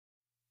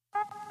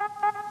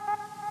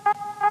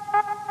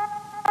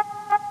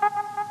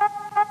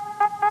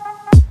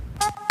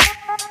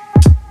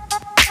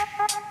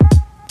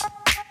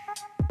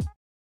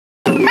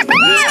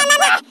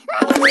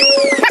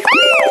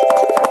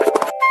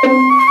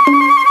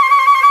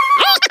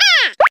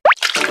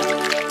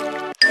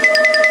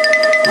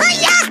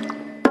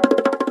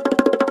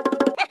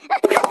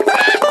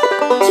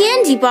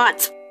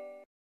Candybots.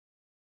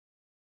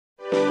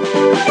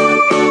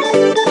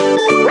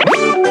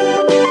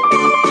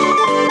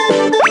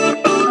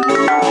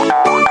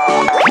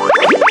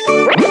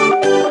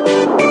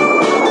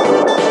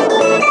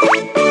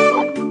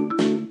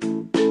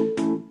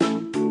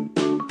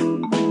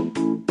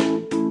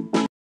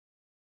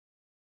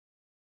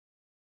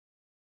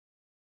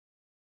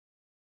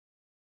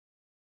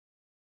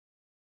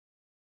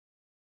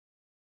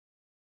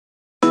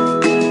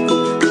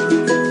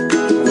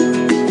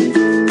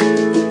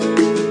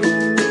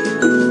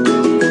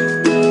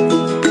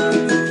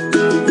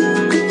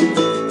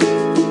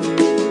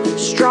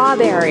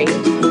 Strawberry.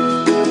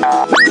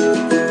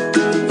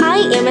 I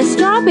am a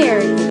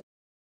strawberry.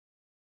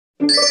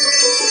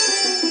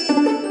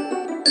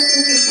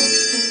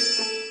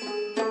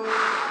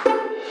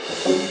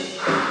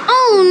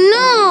 Oh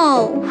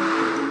no!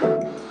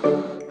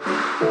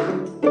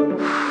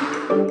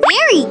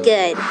 Very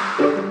good.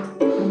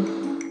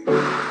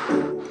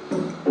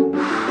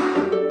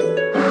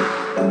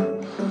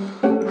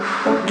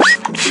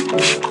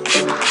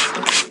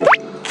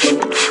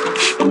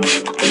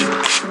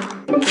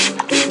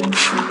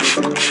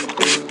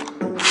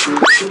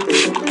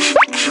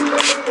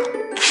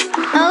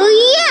 Oh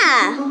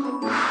yeah!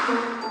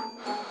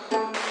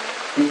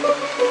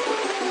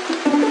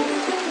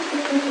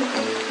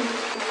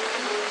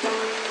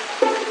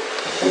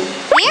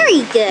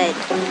 Very good.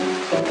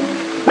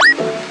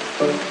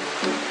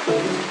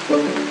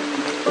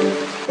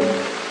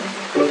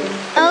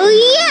 Oh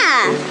yeah!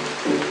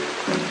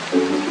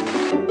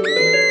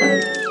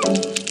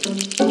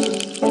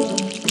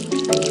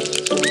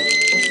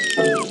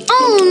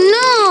 Oh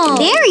no!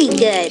 Very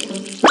good.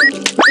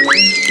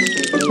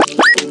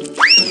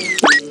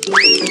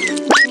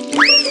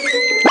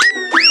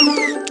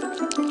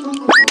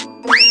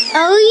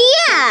 Oh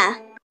yeah!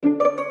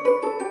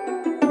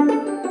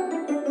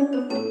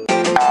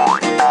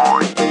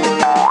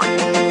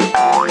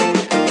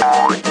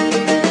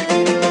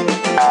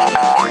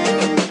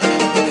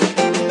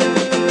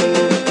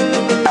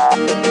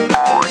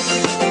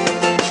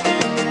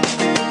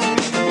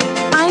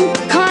 I'm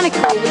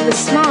conical with a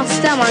small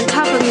stem on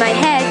top of my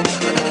head.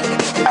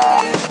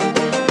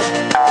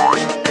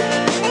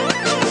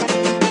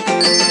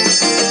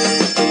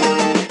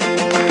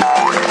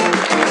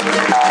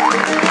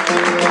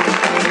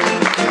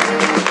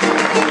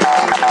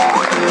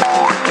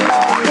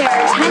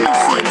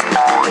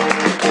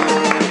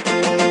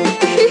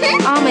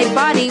 On my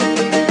body.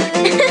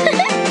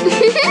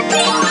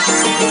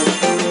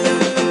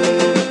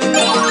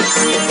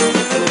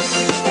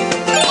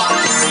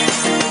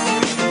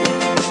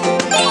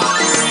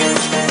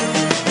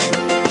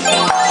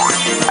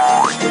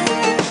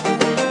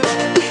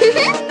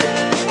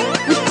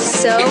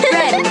 So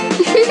red.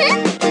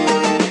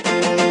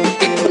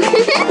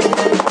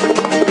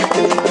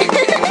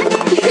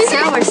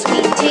 Sour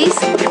sweet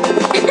taste.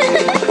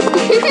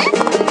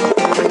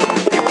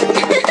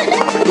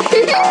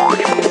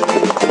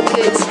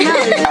 Good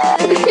smell.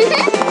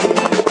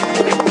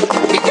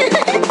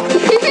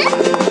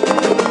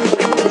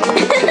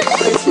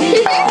 This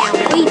meat I can't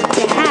wait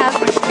to have.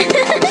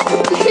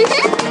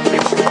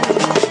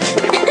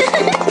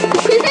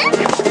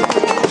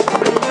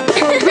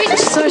 For a rich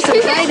source of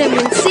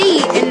vitamin C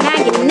and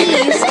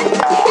manganese.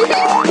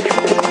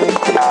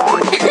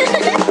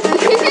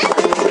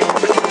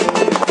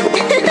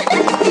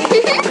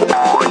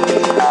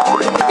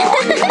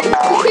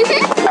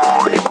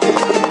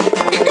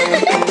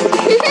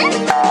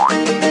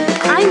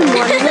 I'm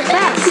one of the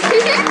best.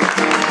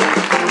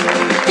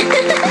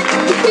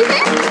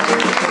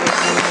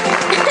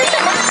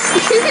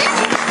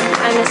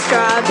 I'm a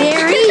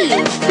strawberry.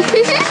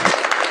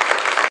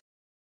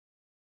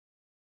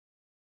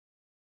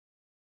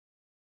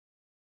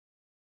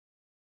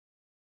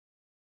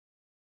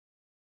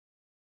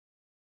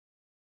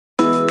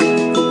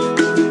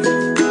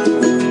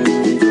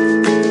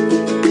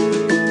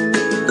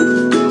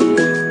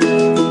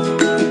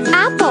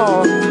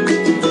 Apple.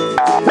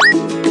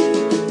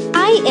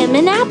 I am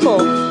an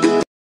apple.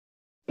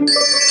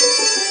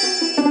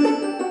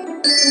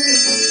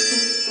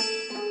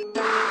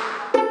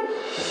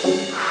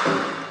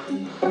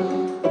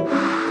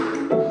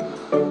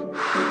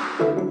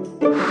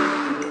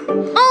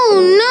 Oh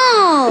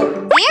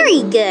no!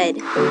 Very good.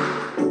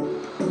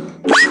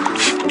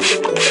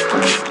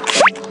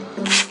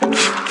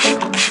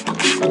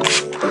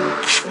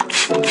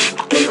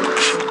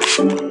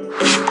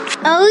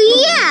 Oh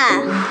yeah!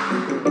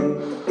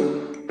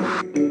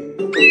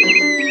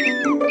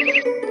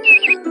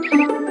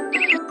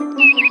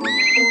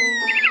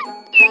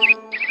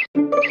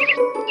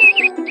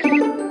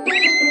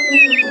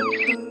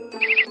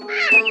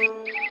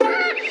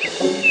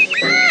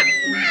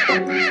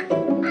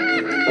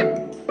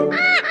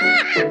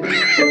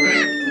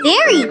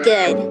 Very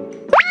good.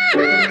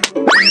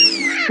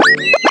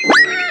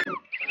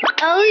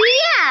 Oh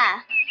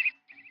yeah!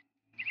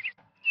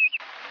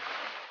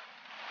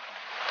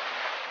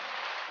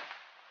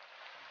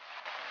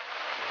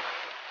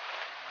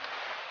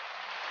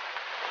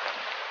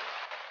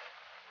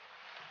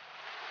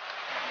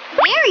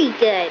 Very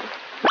good.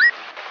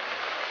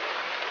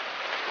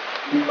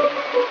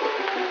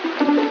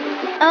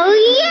 Oh,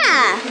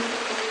 yeah!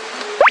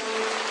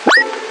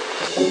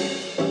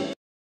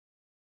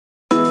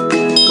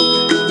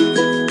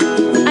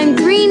 I'm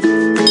green,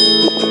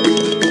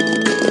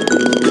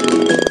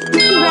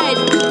 red,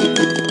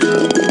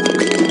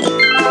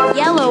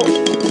 yellow,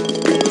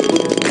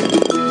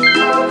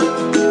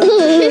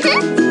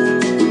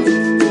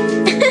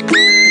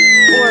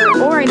 or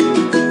orange.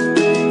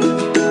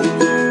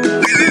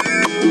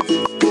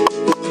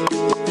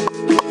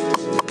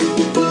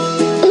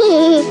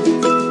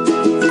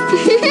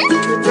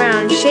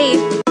 Brown shape.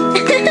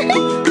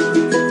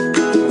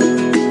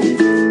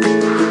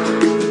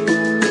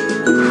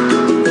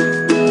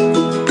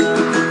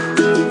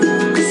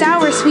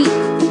 Sour, sweet,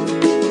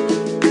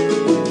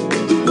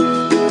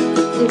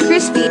 and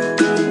crispy.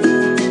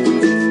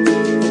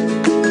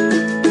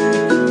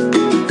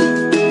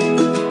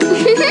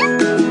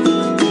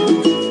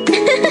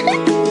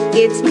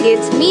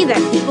 It's me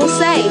that people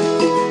say.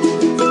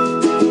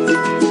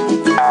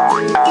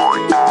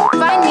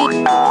 Find me.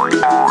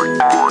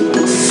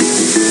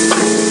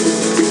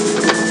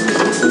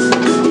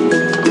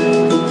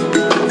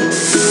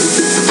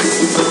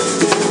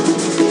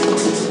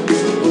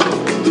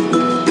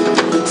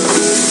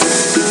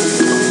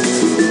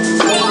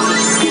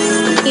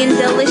 In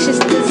delicious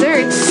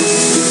desserts.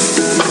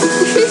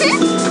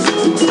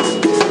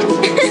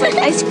 It's like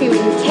ice cream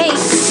and cake.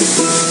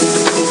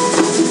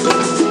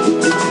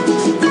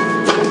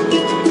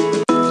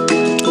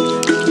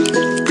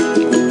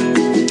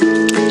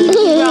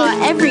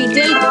 Every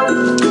day.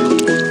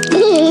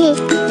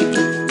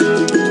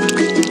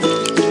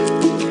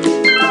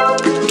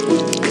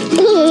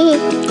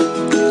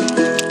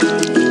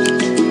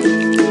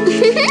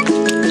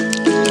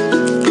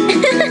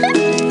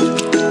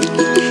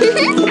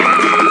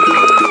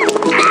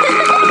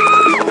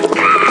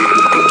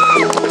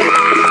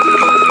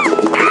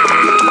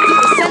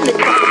 Send the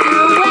doctor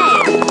away.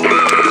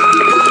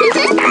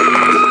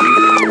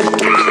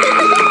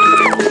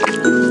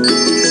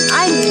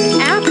 I'm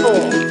an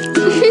apple.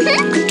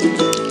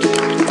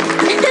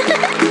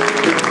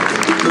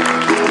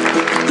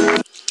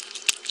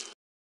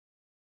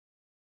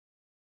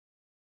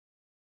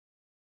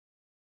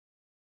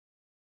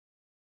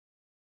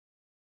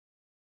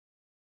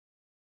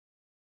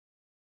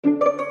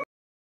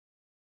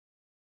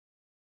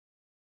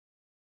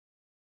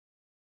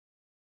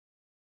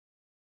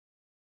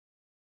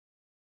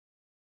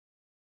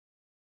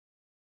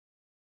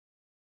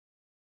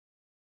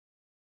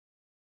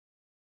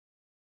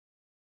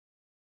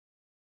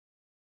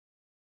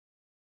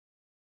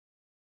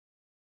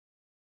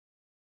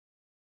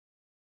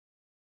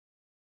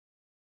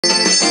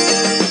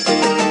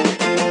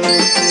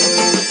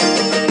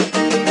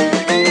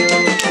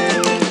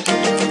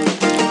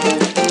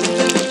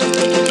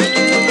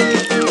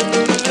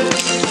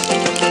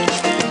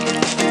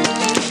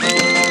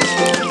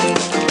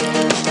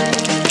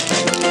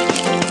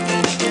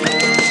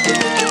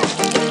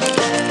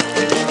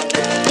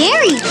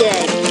 Very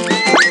good.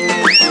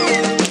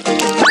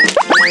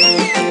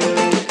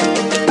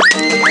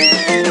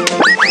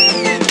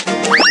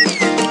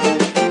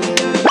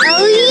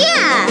 Oh,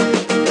 yeah.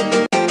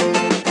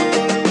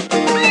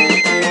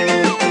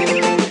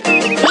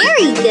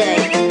 Very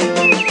good.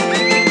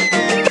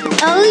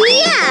 Oh,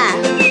 yeah.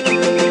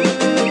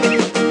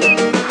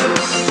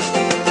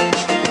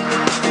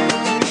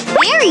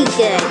 Very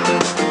good.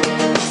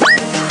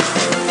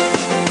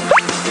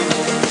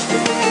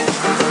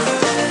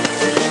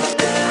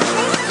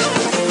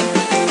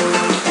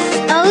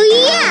 Oh,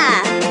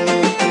 yeah!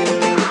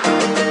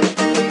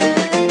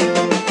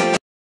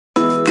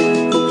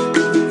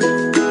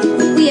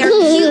 We are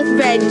cute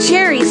red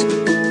cherries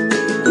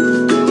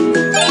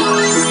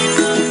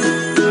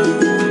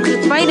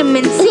with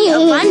vitamin C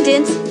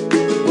abundance.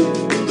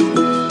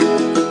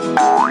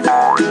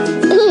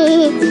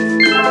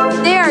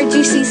 They are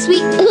juicy,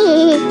 sweet,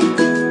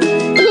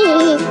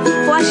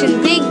 flush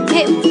and big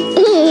tip.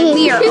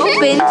 We are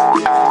open.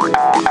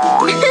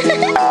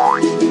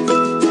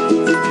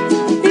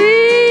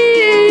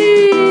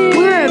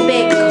 We're a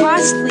bit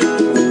costly,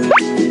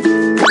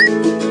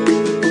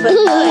 but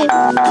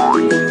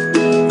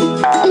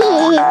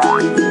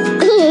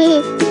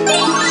good.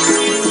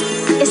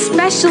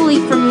 Especially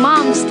for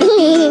moms to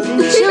eat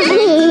and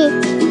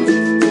children.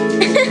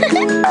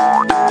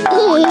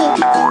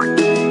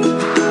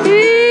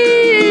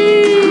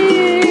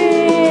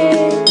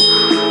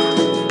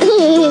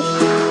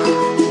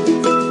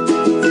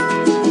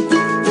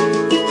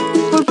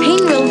 For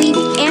pain relief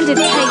and a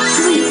tight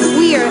sleep,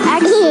 we are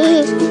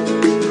excellent.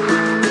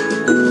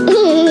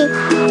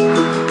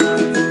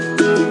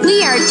 We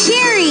are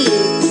cherries.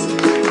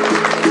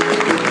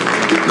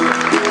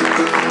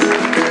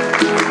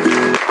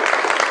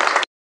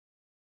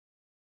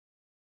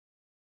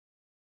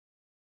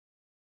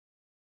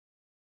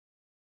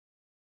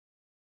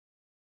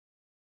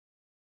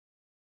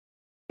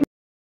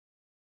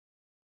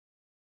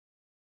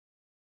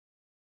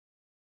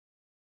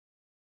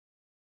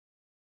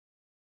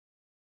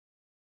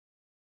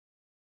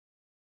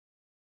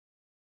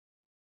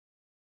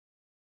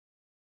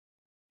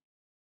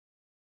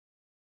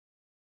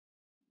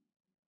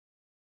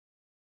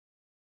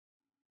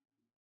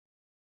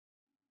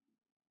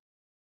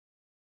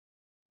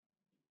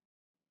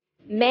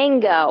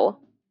 Mango.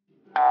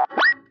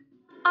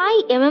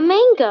 I am a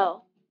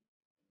mango.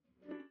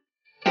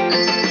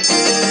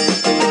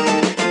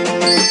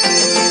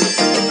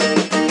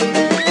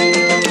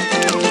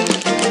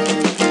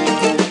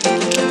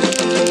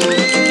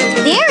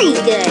 Very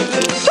good.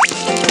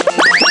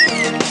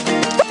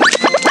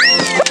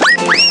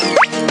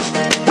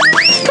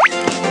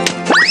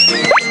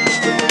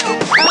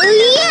 Oh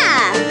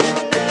yeah!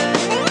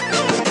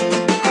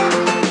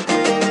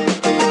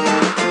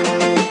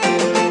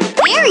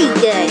 Very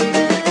good.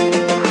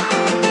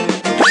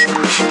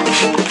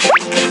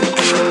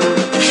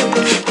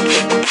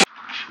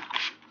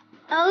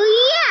 Oh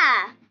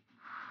yeah!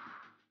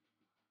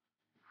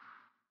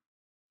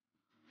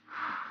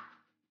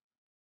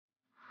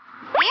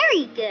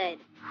 Very good.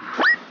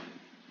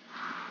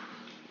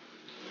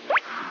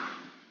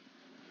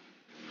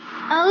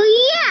 Oh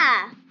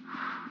yeah!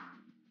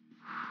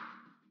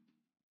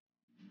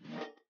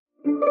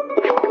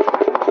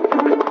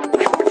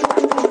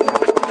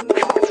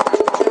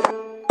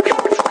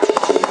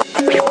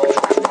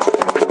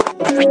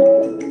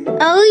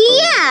 Oh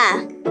yeah!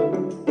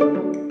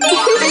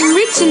 I'm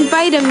rich in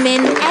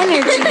vitamin,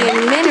 energy,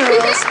 and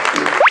minerals.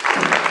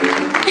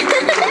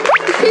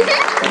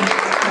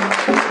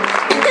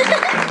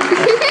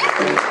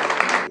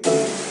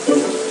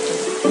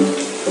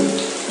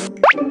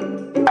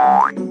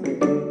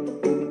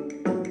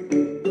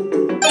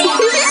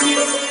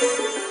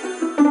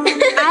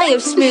 I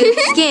have smooth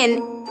skin.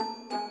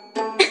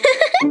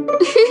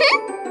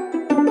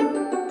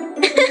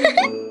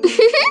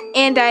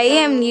 And I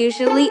am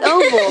usually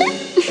oval.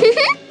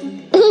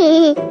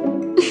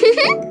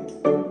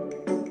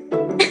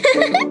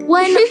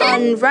 When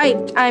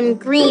unripe, I'm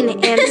green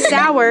and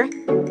sour.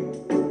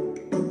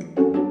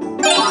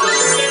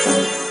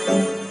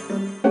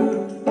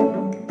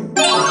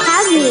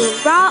 Have me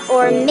raw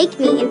or make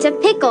me into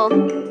pickle.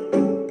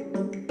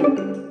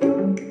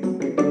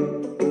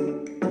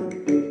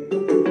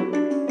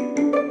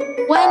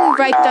 When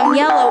ripe, I'm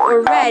yellow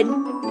or red.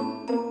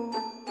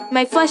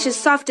 My flesh is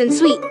soft and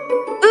sweet.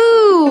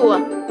 Ooh!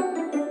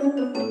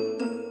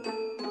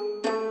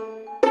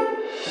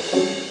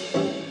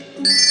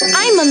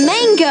 I'm a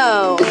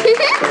mango!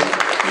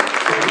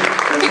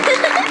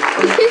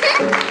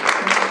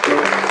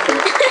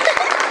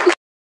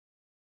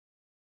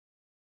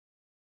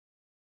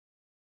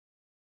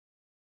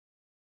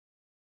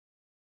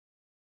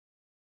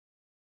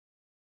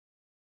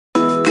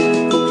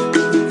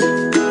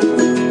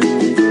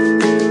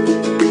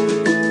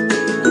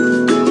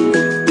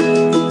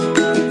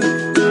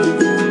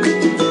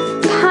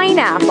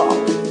 Pineapple.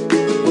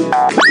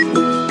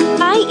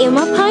 I am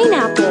a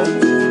pineapple.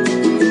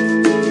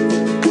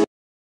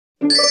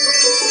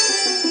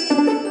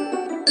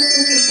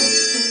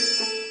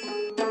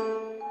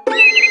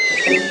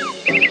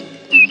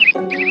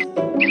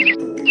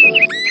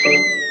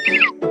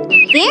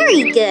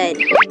 Very good.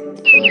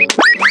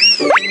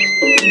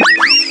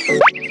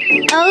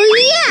 Oh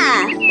yeah!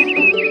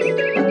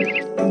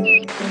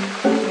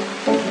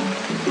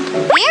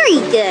 Very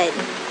good.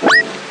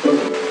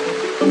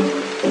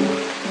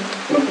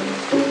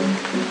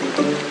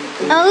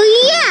 Oh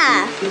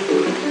yeah!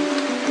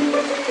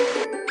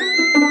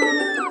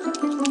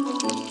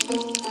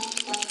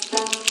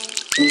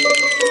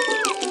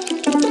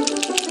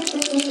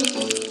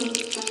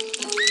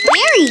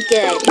 Very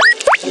good.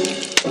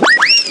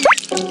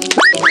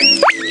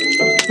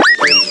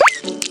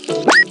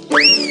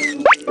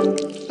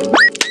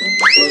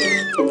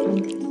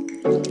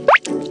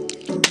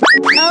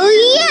 Oh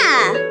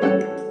yeah!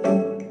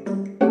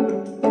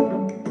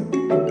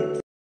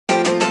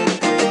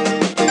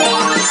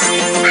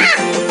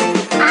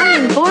 I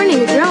am born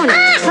and grown in a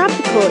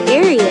tropical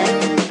area.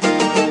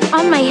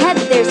 On my head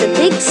there's a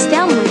big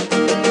stem with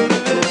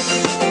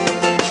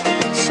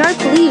sharp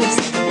leaves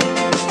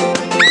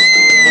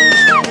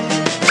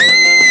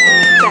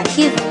that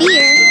give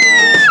fear.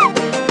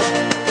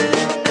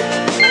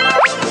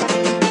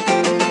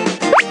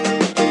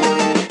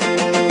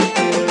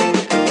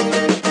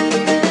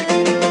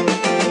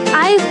 I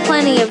have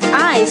plenty of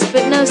eyes,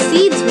 but no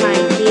seeds, my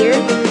dear.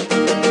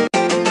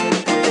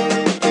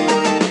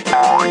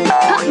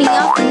 Cut me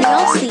off and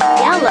you'll see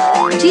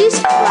yellow. Juice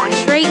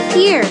flash right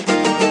here.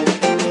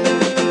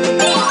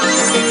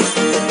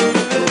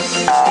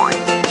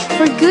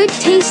 For good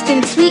taste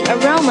and sweet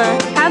aroma,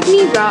 have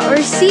me raw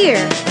or sear.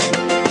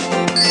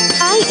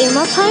 I am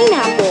a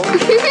pineapple.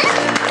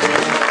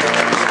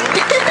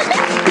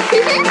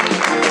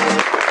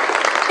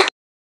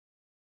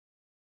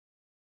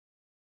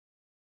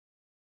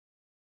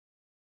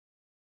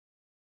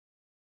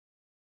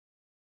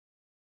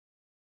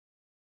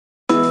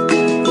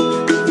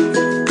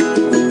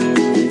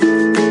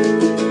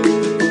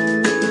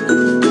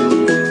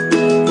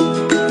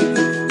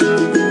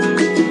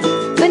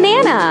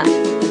 Banana.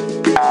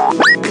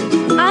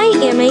 I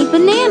am a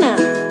banana.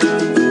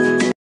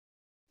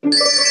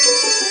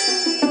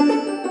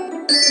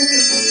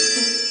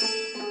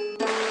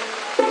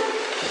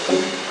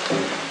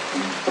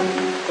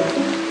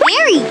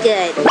 Very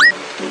good.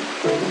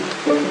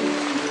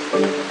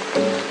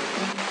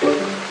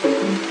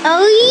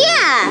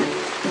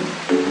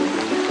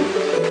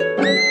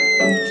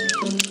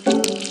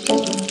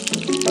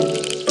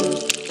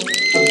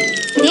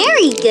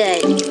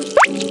 good.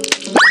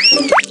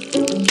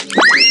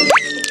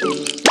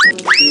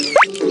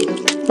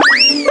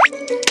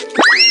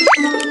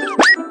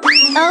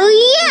 Oh,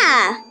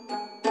 yeah!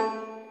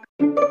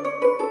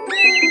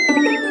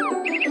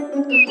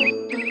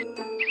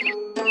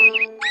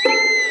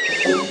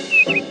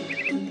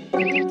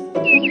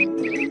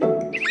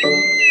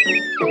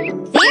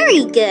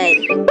 Very good.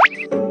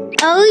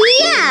 Oh,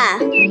 yeah!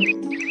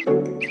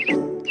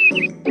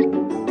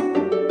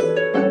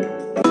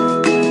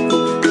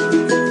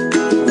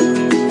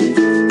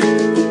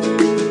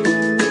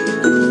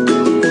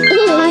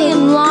 I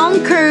am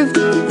long, curved,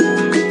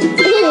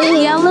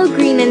 yellow,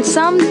 green, and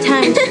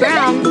sometimes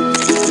brown.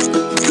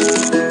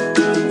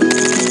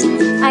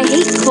 I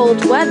hate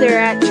cold weather.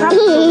 At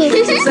tropical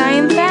places I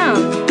am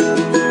found.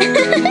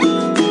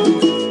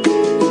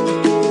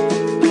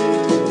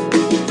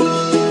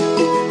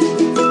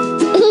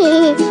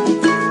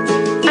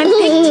 I'm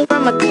picked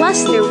from a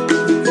cluster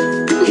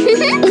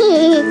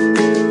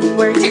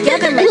where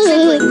together my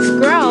siblings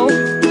grow.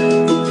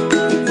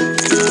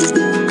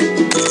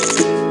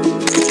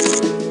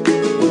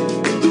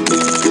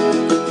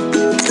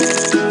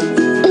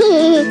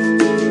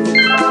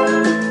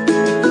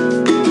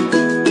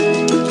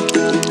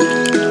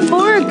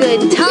 For a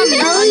good tummy,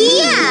 Oh,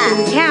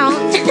 yeah!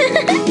 count.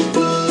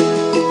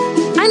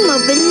 I'm a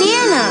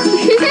banana.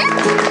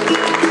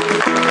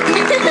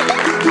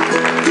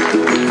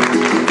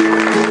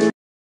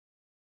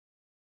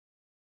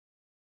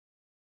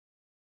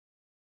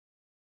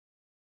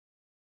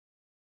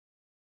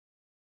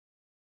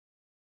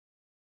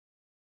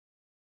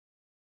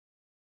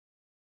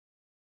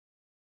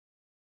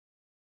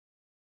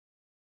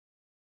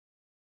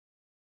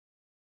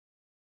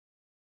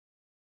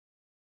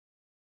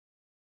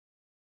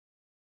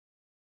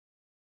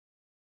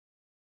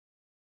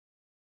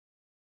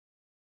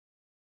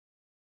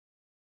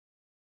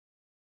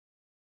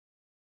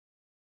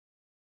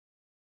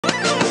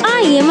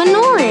 I am an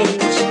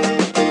orange.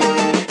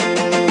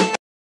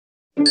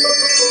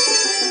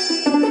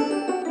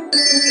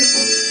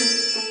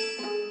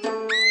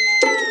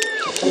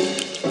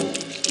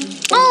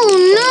 Oh,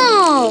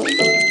 no!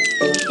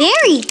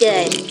 Very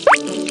good.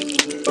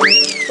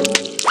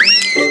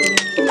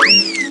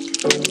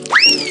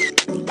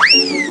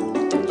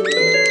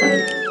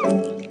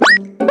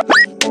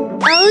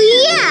 Oh,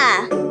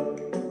 yeah!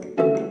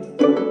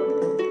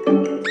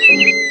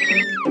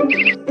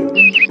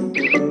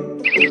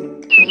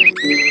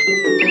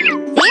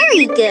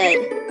 Very good.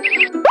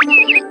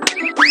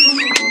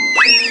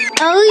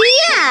 Oh,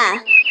 yeah!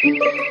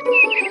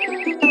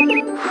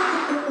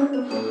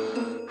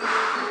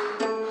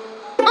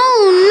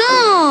 Oh,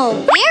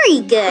 no!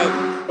 Very good.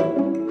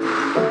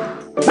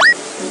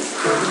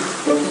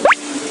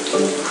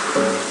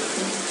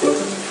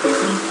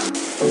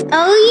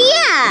 Oh,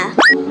 yeah!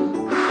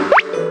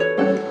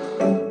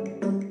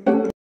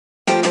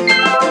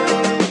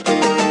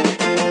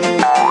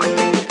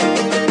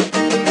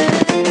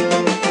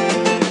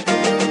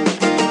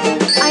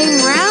 I'm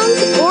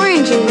round,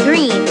 orange, and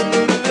green.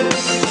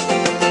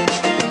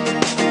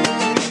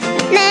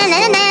 Na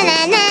na na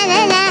na na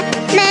na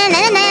na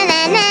na na na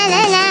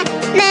na na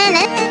na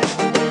na.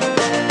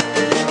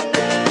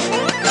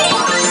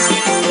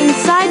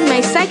 Inside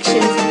my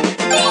sections,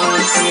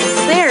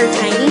 there are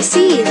tiny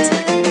seeds.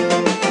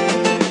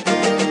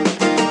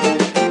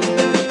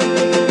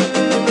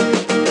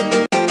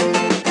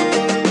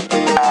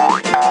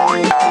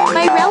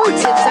 My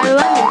relatives are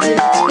lemons and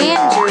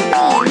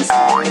tangerines.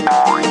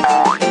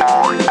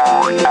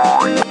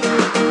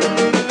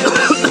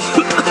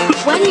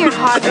 When you're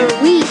hot or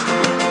weak,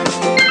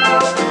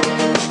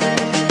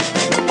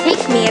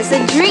 take me as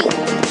a drink.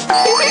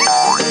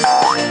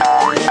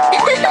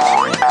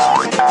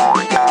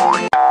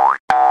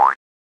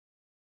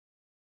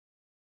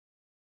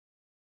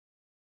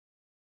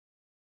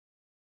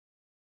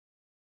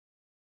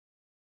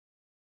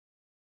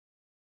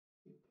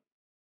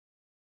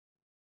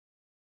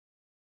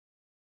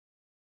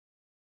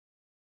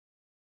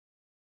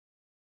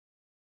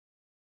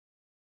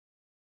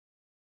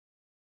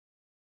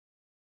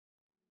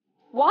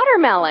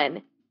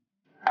 Watermelon.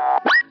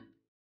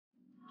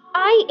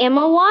 I am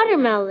a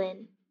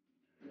watermelon.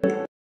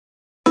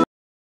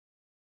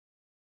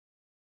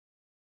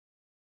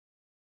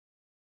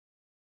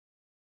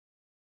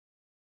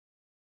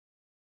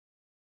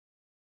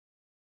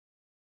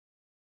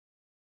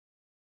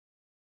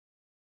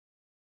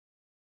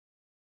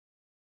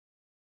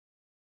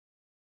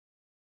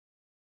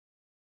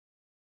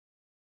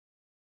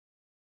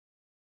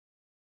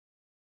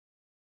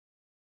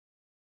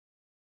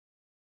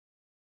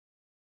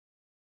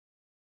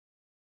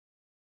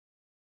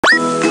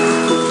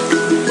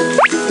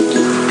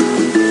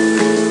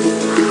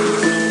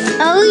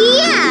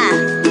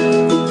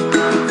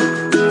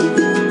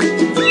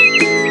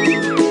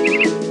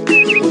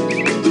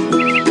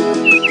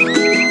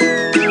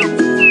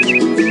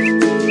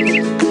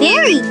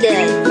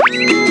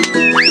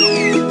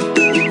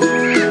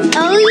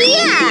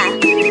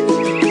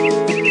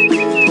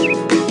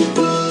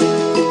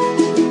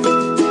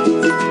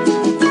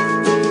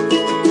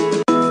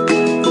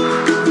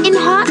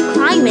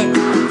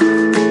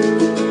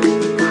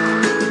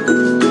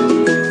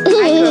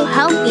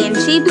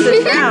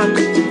 round?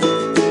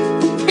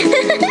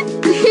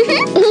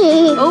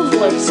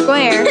 Oval or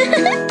square?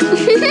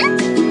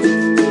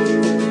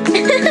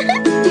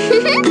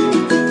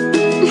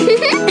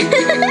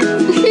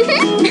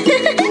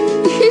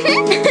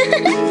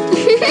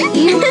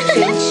 You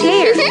should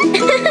share.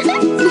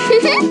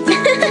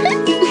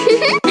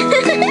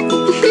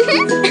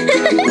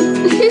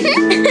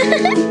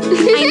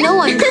 I know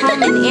I'm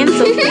common and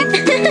so big.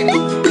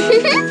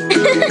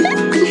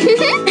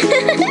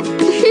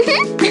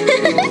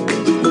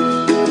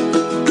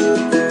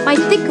 My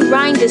thick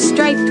rind is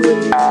striped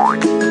with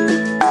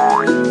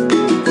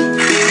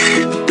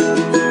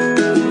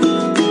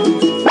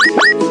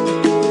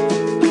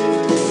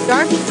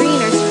dark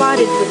green or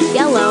spotted with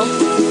yellow.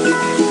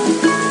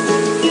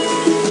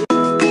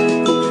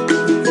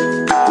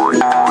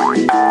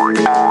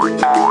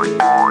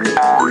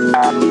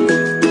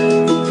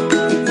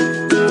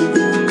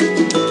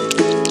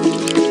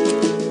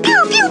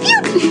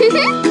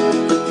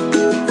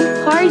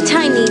 Hard,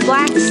 tiny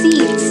black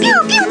seeds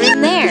are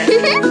in there.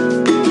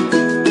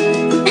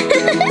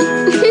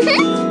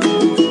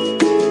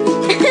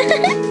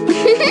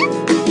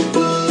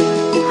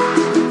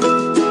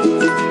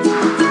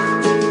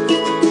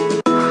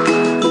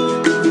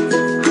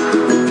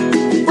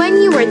 When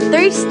you are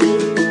thirsty,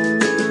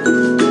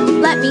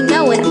 let me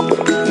know and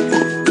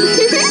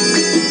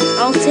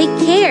I'll take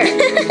care.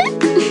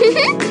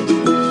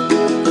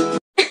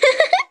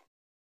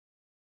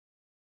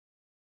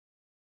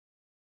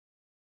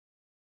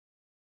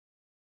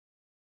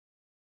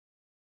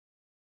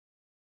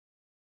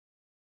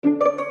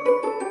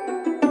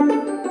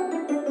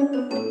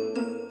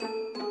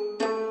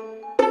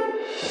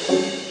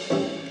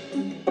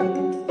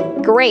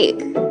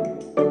 Grape.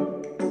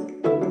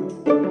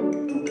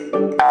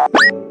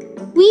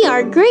 We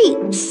are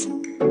grapes.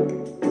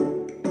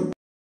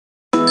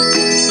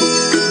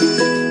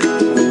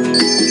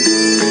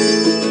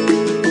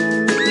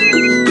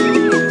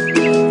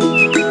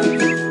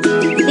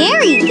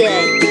 Very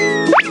good.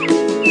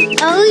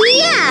 Oh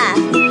yeah.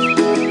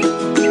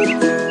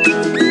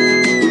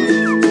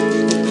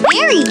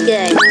 Very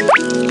good.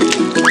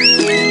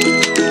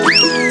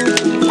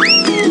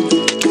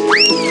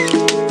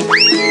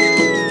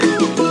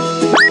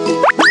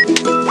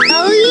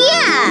 Oh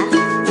yeah.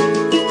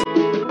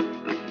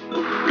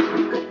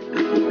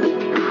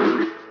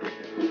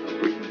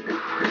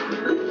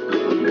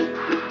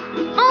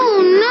 Oh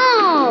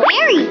no.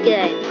 Very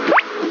good.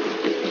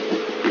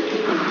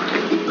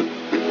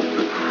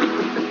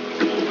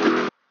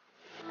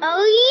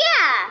 Oh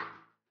yeah.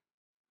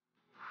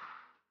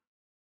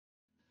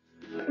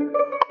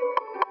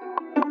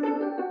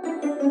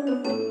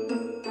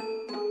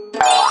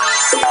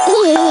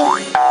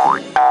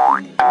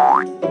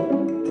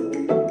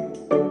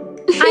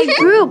 I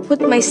grew up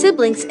with my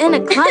siblings in a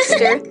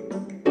cluster.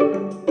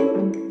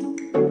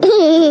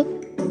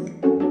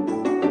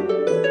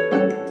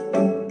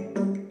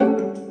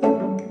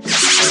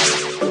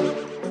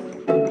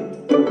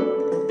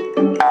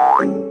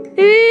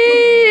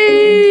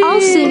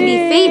 I'll soon be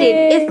faded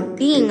if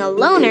being a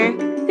loner.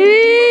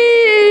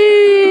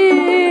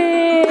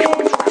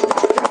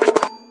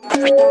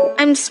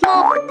 I'm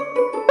small.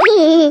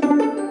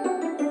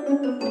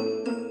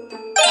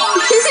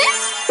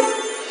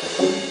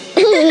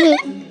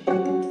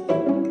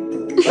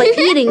 But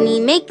eating me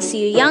makes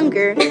you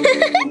younger.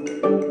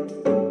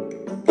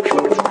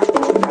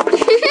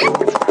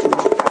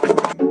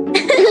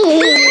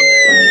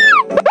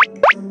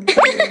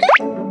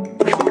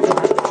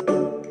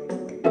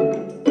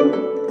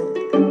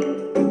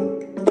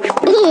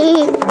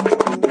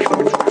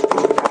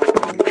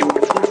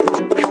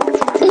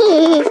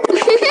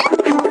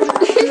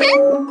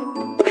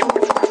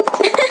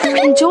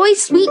 Enjoy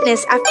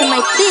sweetness after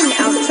my thin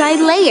outside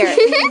layer.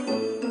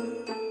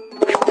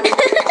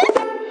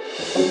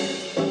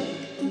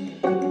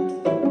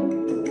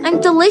 I'm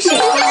delicious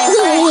when I'm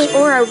fresh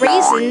or a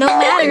raisin, no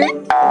matter.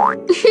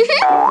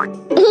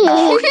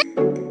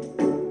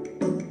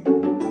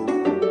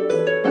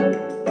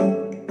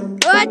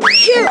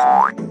 Achoo!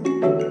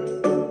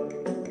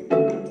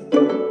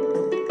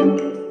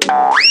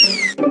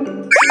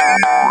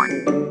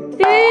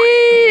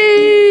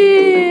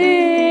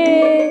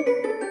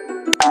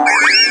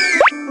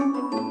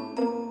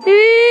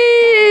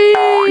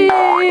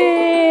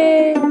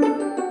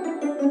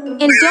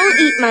 And don't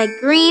eat my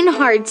green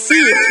hard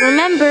seeds,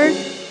 remember?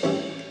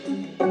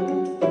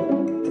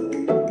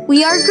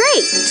 We are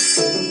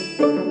grapes.